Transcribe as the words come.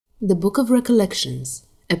The Book of Recollections,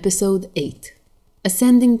 Episode 8,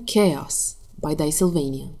 Ascending Chaos by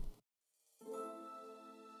Dicesylvania.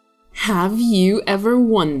 Have you ever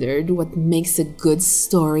wondered what makes a good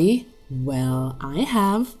story? Well, I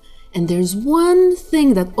have, and there's one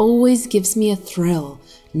thing that always gives me a thrill,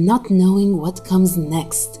 not knowing what comes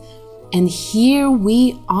next. And here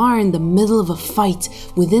we are in the middle of a fight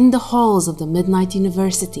within the halls of the Midnight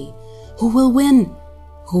University. Who will win?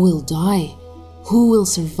 Who will die? Who will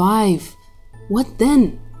survive? What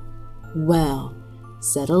then? Well,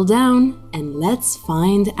 settle down and let's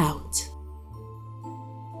find out.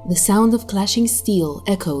 The sound of clashing steel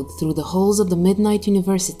echoed through the halls of the Midnight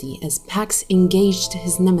University as Pax engaged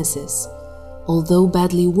his nemesis. Although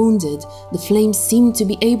badly wounded, the flames seemed to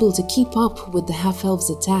be able to keep up with the half-elves'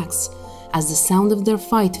 attacks, as the sound of their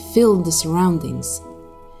fight filled the surroundings.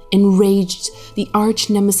 Enraged, the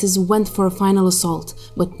arch-nemesis went for a final assault,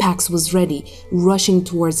 but Pax was ready, rushing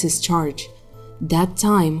towards his charge. That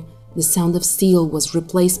time, the sound of steel was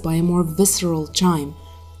replaced by a more visceral chime,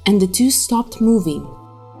 and the two stopped moving.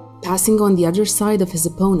 Passing on the other side of his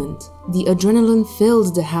opponent, the adrenaline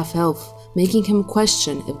filled the half-elf, making him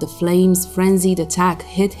question if the flame's frenzied attack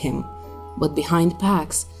hit him. But behind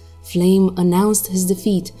Pax, Flame announced his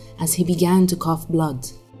defeat as he began to cough blood.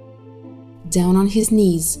 Down on his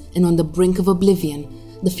knees and on the brink of oblivion,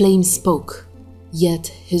 the Flame spoke. Yet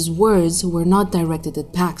his words were not directed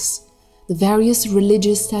at Pax. The various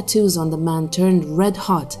religious tattoos on the man turned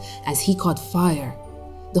red-hot as he caught fire.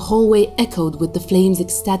 The hallway echoed with the Flame's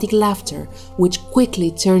ecstatic laughter, which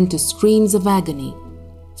quickly turned to screams of agony.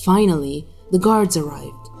 Finally, the guards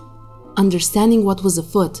arrived. Understanding what was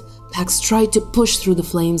afoot, Pax tried to push through the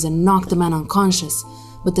flames and knock the man unconscious,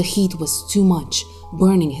 but the heat was too much,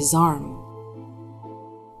 burning his arm.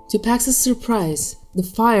 To Pax's surprise, the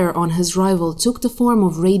fire on his rival took the form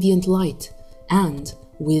of radiant light, and,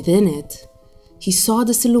 within it, he saw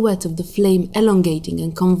the silhouette of the flame elongating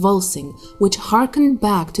and convulsing, which harkened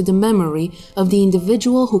back to the memory of the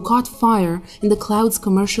individual who caught fire in the Cloud's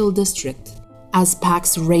commercial district. As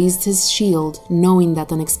Pax raised his shield, knowing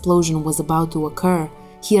that an explosion was about to occur,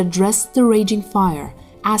 he addressed the raging fire,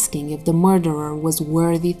 asking if the murderer was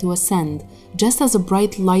worthy to ascend, just as a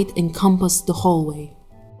bright light encompassed the hallway.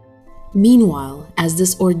 Meanwhile, as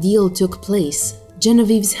this ordeal took place,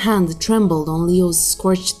 Genevieve's hand trembled on Leo's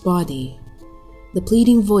scorched body. The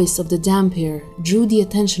pleading voice of the Dhampir drew the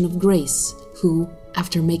attention of Grace, who,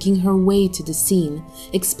 after making her way to the scene,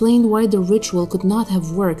 explained why the ritual could not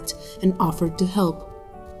have worked and offered to help.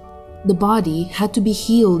 The body had to be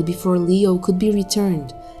healed before Leo could be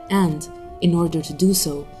returned, and, in order to do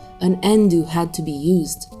so, an endu had to be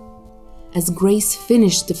used. As Grace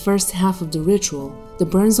finished the first half of the ritual, the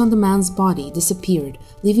burns on the man's body disappeared,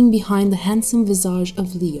 leaving behind the handsome visage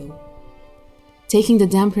of Leo. Taking the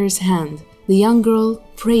Dhampir's hand, the young girl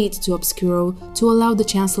prayed to Obscuro to allow the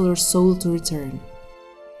Chancellor's soul to return.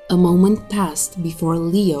 A moment passed before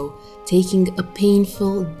Leo, taking a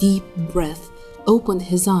painful, deep breath, opened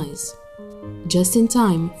his eyes, just in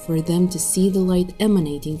time for them to see the light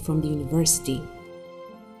emanating from the university.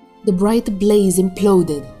 The bright blaze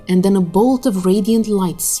imploded, and then a bolt of radiant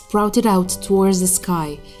light sprouted out towards the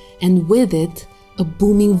sky, and with it, a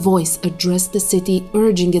booming voice addressed the city,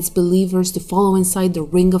 urging its believers to follow inside the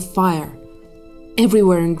ring of fire.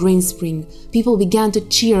 Everywhere in Greenspring, people began to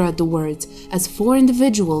cheer at the words, as 4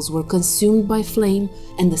 individuals were consumed by flame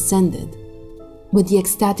and ascended. But the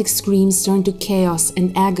ecstatic screams turned to chaos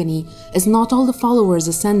and agony, as not all the followers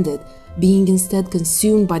ascended, being instead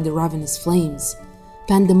consumed by the ravenous flames.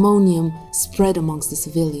 Pandemonium spread amongst the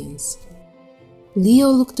civilians. Leo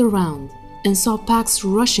looked around and saw Pax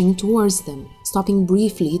rushing towards them, stopping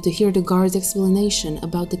briefly to hear the guard's explanation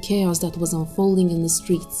about the chaos that was unfolding in the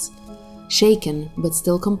streets. Shaken, but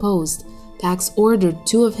still composed, Pax ordered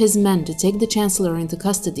 2 of his men to take the Chancellor into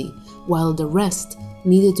custody, while the rest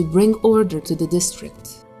needed to bring order to the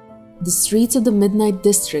district. The streets of the Midnight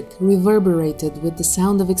District reverberated with the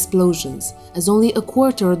sound of explosions, as only a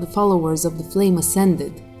quarter of the followers of the flame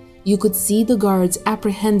ascended. You could see the guards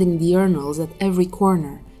apprehending the Urnals at every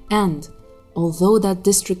corner, and, although that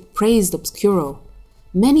district praised Obscuro,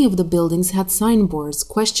 many of the buildings had signboards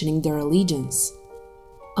questioning their allegiance.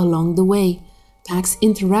 Along the way, Pax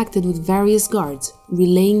interacted with various guards,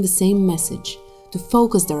 relaying the same message, to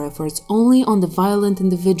focus their efforts only on the violent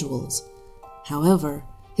individuals. However,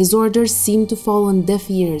 his orders seemed to fall on deaf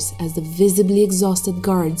ears as the visibly exhausted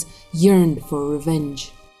guards yearned for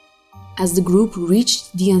revenge. As the group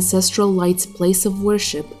reached the Ancestral Light's place of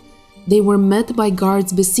worship, they were met by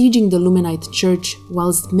guards besieging the Luminite church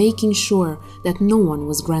whilst making sure that no one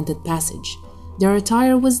was granted passage. Their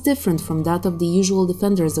attire was different from that of the usual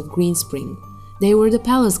defenders of Greenspring. They were the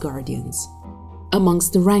palace guardians.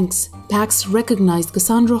 Amongst the ranks, Pax recognized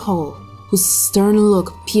Cassandra Hall, whose stern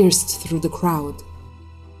look pierced through the crowd.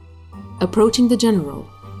 Approaching the general,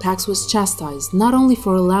 Pax was chastised not only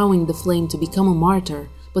for allowing the flame to become a martyr,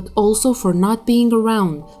 but also for not being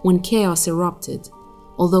around when chaos erupted.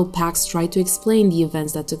 Although Pax tried to explain the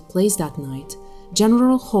events that took place that night,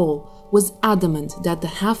 General Hall was adamant that the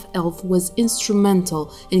half-elf was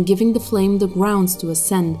instrumental in giving the flame the grounds to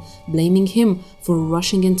ascend, blaming him for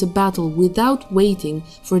rushing into battle without waiting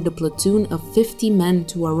for the platoon of 50 men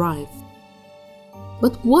to arrive.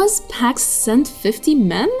 But was Pax sent 50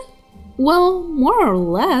 men? Well, more or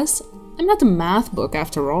less. I'm not a math book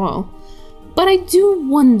after all. But I do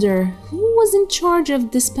wonder who was in charge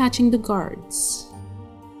of dispatching the guards.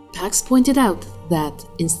 Pax pointed out that,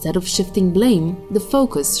 instead of shifting blame, the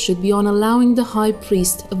focus should be on allowing the High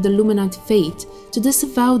Priest of the Luminite Fate to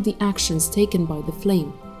disavow the actions taken by the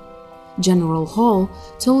flame. General Hall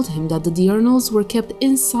told him that the Diurnals were kept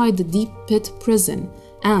inside the Deep Pit prison,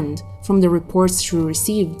 and, from the reports she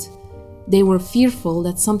received, they were fearful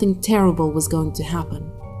that something terrible was going to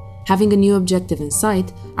happen. Having a new objective in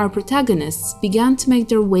sight, our protagonists began to make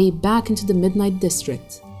their way back into the Midnight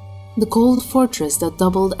District. The cold fortress that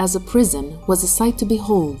doubled as a prison was a sight to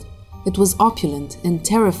behold. It was opulent and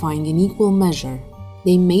terrifying in equal measure.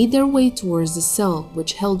 They made their way towards the cell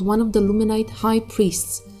which held one of the Luminite High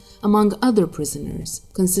Priests, among other prisoners,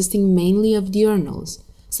 consisting mainly of Diurnals,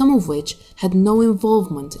 some of which had no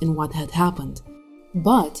involvement in what had happened.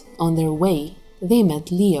 But, on their way, they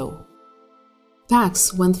met Leo.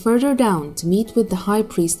 Pax went further down to meet with the High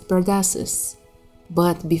Priest Perdasus.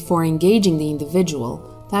 But before engaging the individual,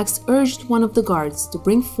 Pax urged one of the guards to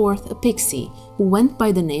bring forth a pixie who went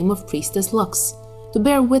by the name of Priestess Lux, to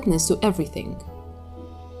bear witness to everything.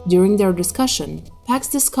 During their discussion, Pax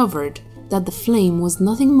discovered that the flame was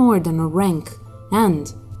nothing more than a rank, and,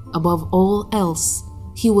 above all else,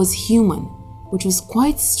 he was human, which was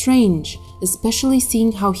quite strange, especially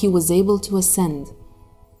seeing how he was able to ascend.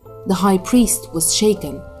 The High Priest was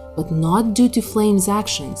shaken, but not due to Flame's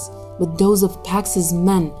actions, but those of Pax's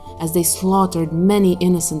men as they slaughtered many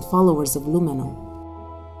innocent followers of Luminol.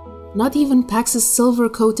 Not even Pax's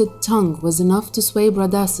silver-coated tongue was enough to sway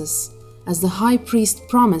Perdasus, as the High Priest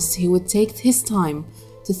promised he would take his time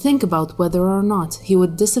to think about whether or not he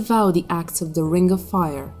would disavow the acts of the Ring of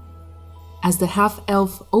Fire. As the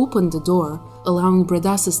half-elf opened the door, allowing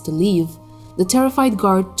Perdasus to leave, the terrified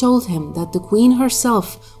guard told him that the Queen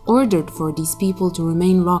herself ordered for these people to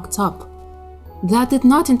remain locked up. That did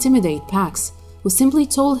not intimidate Pax, who simply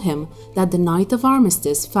told him that the Night of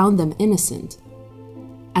Armistice found them innocent.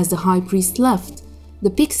 As the High Priest left, the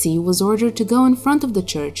pixie was ordered to go in front of the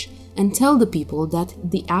church and tell the people that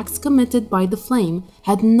the acts committed by the flame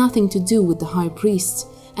had nothing to do with the High Priest,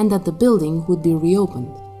 and that the building would be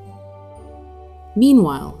reopened.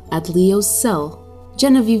 Meanwhile, at Leo's cell,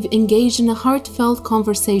 Genevieve engaged in a heartfelt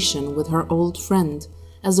conversation with her old friend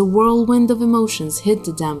as a whirlwind of emotions hit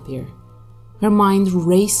the Dampier. Her mind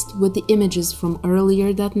raced with the images from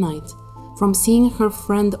earlier that night, from seeing her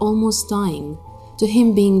friend almost dying, to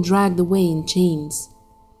him being dragged away in chains.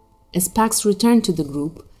 As Pax returned to the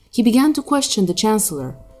group, he began to question the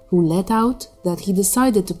Chancellor, who let out that he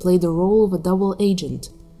decided to play the role of a double agent,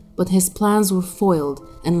 but his plans were foiled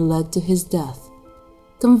and led to his death.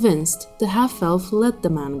 Convinced, the half-elf let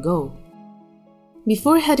the man go.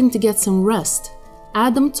 Before heading to get some rest,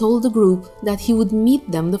 Adam told the group that he would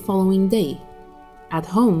meet them the following day. At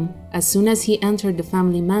home, as soon as he entered the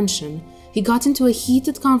family mansion, he got into a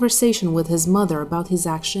heated conversation with his mother about his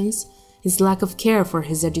actions, his lack of care for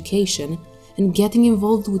his education, and getting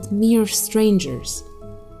involved with mere strangers.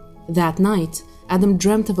 That night, Adam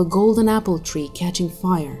dreamt of a golden apple tree catching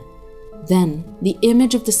fire. Then, the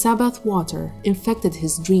image of the Sabbath water infected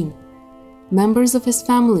his dream. Members of his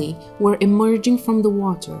family were emerging from the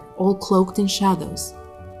water, all cloaked in shadows.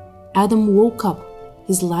 Adam woke up.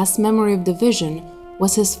 His last memory of the vision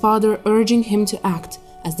was his father urging him to act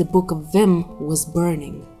as the Book of VIM was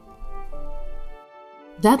burning.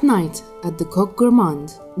 That night, at the Coq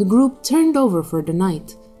Gourmand, the group turned over for the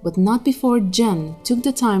night, but not before Jen took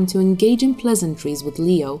the time to engage in pleasantries with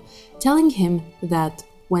Leo, telling him that,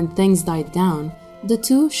 when things died down, the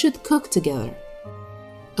two should cook together.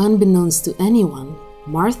 Unbeknownst to anyone,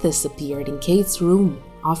 Marthas appeared in Kate's room,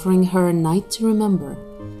 offering her a night to remember,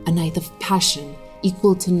 a night of passion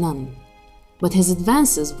equal to none. But his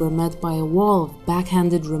advances were met by a wall of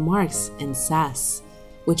backhanded remarks and sass,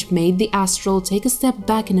 which made the astral take a step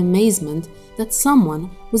back in amazement that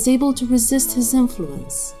someone was able to resist his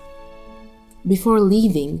influence. Before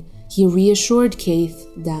leaving, He reassured Keith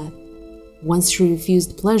that, once she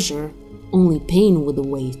refused pleasure, only pain would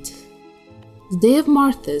await. The day of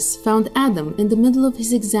Martha's found Adam in the middle of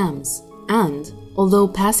his exams, and, although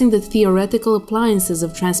passing the theoretical appliances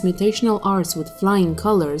of transmutational arts with flying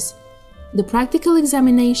colors, the practical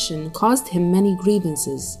examination caused him many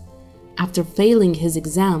grievances. After failing his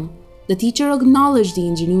exam, the teacher acknowledged the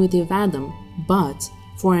ingenuity of Adam, but,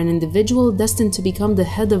 for an individual destined to become the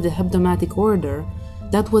head of the hebdomadic order,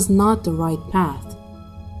 that was not the right path.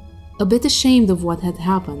 A bit ashamed of what had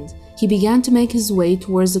happened, he began to make his way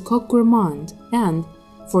towards the Coq Gourmand, and,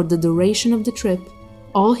 for the duration of the trip,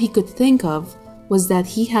 all he could think of was that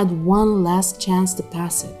he had one last chance to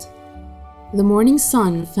pass it. The morning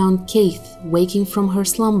sun found Keith waking from her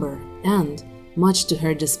slumber, and, much to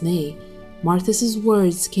her dismay, Martha's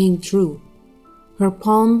words came true. Her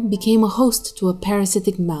palm became a host to a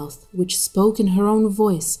parasitic mouth which spoke in her own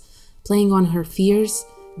voice, playing on her fears,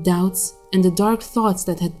 doubts, and the dark thoughts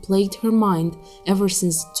that had plagued her mind ever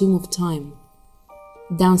since the tomb of time.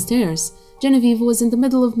 Downstairs, Genevieve was in the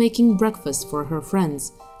middle of making breakfast for her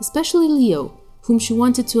friends, especially Leo, whom she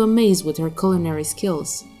wanted to amaze with her culinary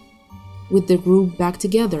skills. With the group back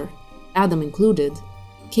together, Adam included,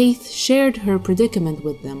 Keith shared her predicament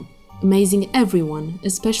with them, amazing everyone,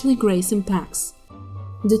 especially Grace and Pax.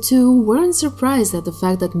 The two weren't surprised at the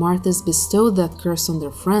fact that Martha's bestowed that curse on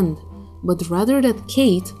their friend, but rather that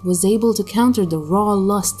Kate was able to counter the raw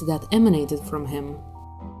lust that emanated from him.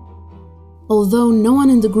 Although no one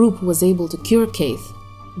in the group was able to cure Keith,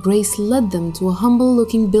 Grace led them to a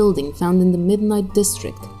humble-looking building found in the Midnight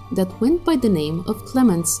District that went by the name of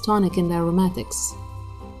Clement's Tonic and Aromatics.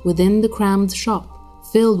 Within the crammed shop,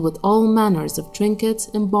 filled with all manners of trinkets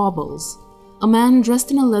and baubles, a man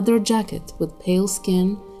dressed in a leather jacket with pale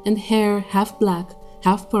skin and hair half black,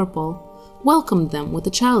 half purple, welcomed them with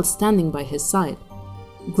a child standing by his side.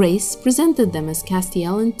 Grace presented them as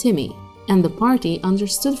Castiel and Timmy, and the party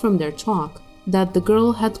understood from their talk that the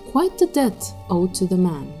girl had quite the debt owed to the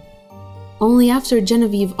man. Only after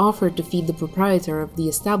Genevieve offered to feed the proprietor of the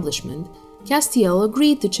establishment, Castiel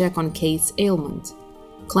agreed to check on Kate's ailment.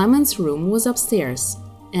 Clement's room was upstairs,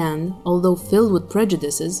 and, although filled with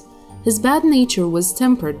prejudices, his bad nature was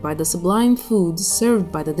tempered by the sublime food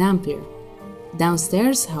served by the Dampier.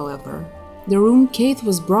 Downstairs, however, the room Kate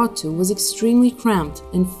was brought to was extremely cramped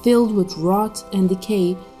and filled with rot and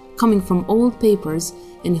decay coming from old papers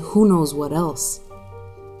and who knows what else.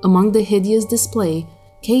 Among the hideous display,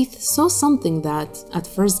 Kate saw something that, at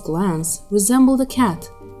first glance, resembled a cat,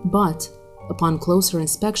 but, upon closer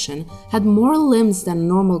inspection, had more limbs than a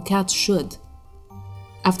normal cat should.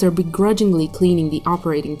 After begrudgingly cleaning the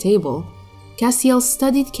operating table, Castiel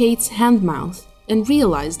studied Kate's hand-mouth and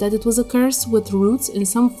realized that it was a curse with roots in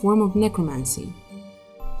some form of necromancy.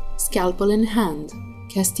 Scalpel in hand,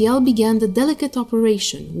 Castiel began the delicate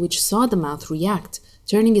operation which saw the mouth react,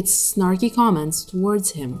 turning its snarky comments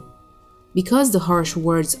towards him. Because the harsh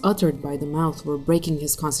words uttered by the mouth were breaking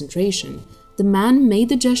his concentration, the man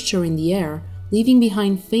made a gesture in the air, leaving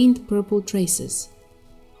behind faint purple traces.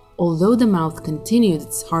 Although the mouth continued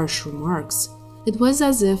its harsh remarks, it was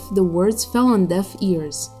as if the words fell on deaf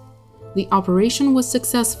ears. The operation was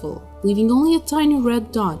successful, leaving only a tiny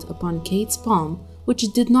red dot upon Kate's palm,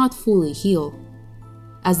 which did not fully heal.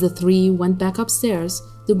 As the three went back upstairs,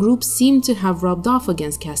 the group seemed to have rubbed off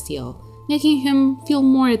against Castiel, making him feel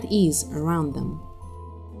more at ease around them.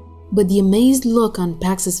 But the amazed look on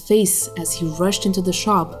Pax's face as he rushed into the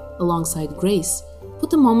shop alongside Grace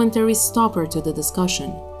put a momentary stopper to the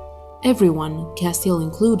discussion. Everyone, Castiel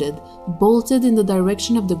included, bolted in the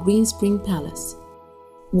direction of the Green Spring Palace.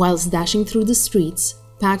 Whilst dashing through the streets,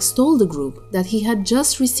 Pax told the group that he had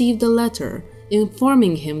just received a letter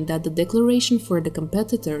informing him that the declaration for the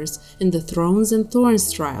competitors in the Thrones and Thorns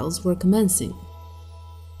trials were commencing.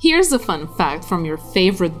 Here's a fun fact from your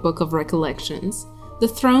favorite Book of Recollections. The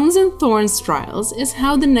Thrones and Thorns trials is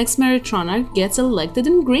how the next Meritronach gets elected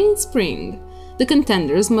in Greenspring. The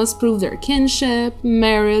contenders must prove their kinship,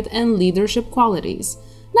 merit, and leadership qualities.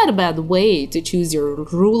 Not a bad way to choose your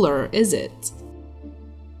ruler, is it?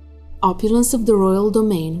 Opulence of the royal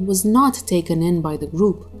domain was not taken in by the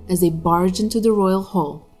group as they barged into the royal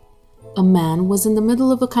hall. A man was in the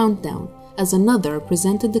middle of a countdown as another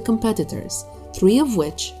presented the competitors, 3 of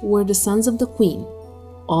which were the sons of the queen.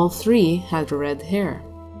 All 3 had red hair.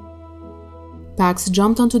 Pax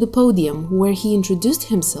jumped onto the podium where he introduced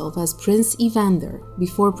himself as Prince Evander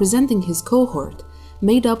before presenting his cohort,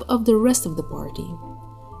 made up of the rest of the party.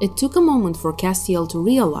 It took a moment for Castiel to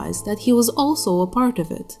realize that he was also a part of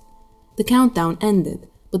it. The countdown ended,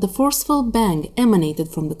 but a forceful bang emanated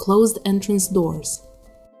from the closed entrance doors.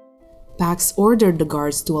 Pax ordered the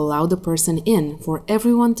guards to allow the person in for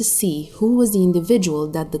everyone to see who was the individual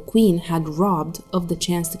that the queen had robbed of the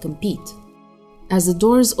chance to compete. As the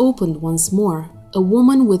doors opened once more, a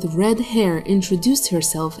woman with red hair introduced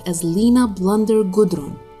herself as Lina Blunder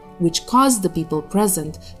Gudrun, which caused the people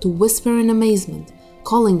present to whisper in amazement,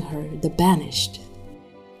 calling her the Banished.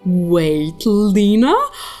 Wait, Lina?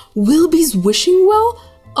 Wilby's wishing well?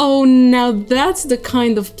 Oh, now that's the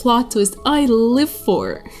kind of plot twist I live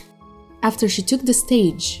for! After she took the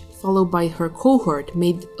stage, followed by her cohort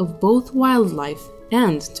made of both wildlife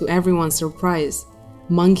and, to everyone's surprise,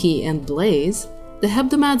 Monkey and Blaze, the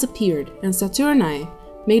Hebdomads appeared and Saturni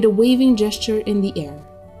made a waving gesture in the air.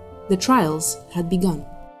 The trials had begun.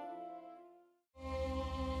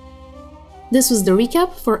 This was the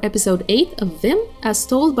recap for episode 8 of VIM as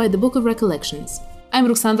told by the Book of Recollections. I'm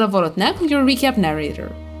Ruxandra Vorotneac, your recap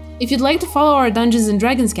narrator. If you'd like to follow our Dungeons &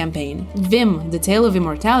 Dragons campaign, VIM, the Tale of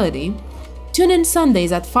Immortality, tune in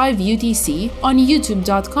Sundays at 5 UTC on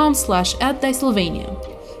youtube.com/@Dicesylvania.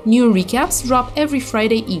 New recaps drop every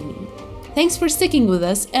Friday evening. Thanks for sticking with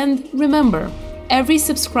us, and remember, every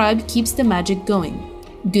subscribe keeps the magic going.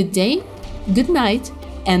 Good day, good night,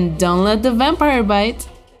 and don't let the vampire bite!